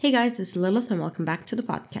Hey guys, this is Lilith and welcome back to the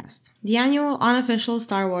podcast. The annual unofficial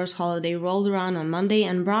Star Wars holiday rolled around on Monday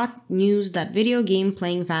and brought news that video game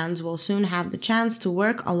playing fans will soon have the chance to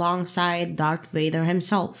work alongside Darth Vader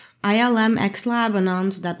himself. ILM X Lab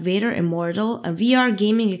announced that Vader Immortal, a VR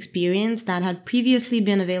gaming experience that had previously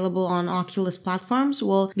been available on Oculus platforms,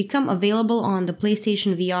 will become available on the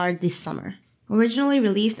PlayStation VR this summer. Originally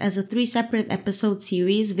released as a 3 separate-episode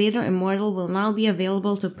series, Vader Immortal will now be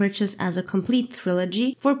available to purchase as a complete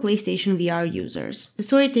trilogy for PlayStation VR users. The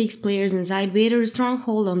story takes players inside Vader's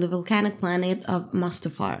stronghold on the volcanic planet of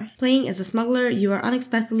Mustafar. Playing as a smuggler, you are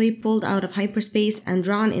unexpectedly pulled out of hyperspace and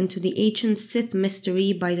drawn into the ancient Sith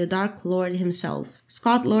mystery by the Dark Lord himself.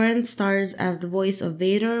 Scott Lawrence stars as the voice of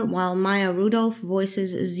Vader, while Maya Rudolph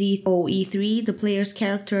voices ZOE3, the player's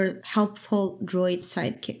character helpful droid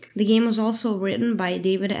sidekick. The game was also written by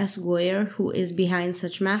David S. Goyer, who is behind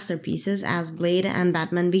such masterpieces as Blade and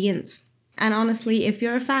Batman Begins. And honestly, if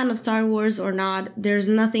you're a fan of Star Wars or not, there's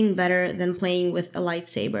nothing better than playing with a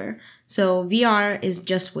lightsaber. So VR is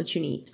just what you need.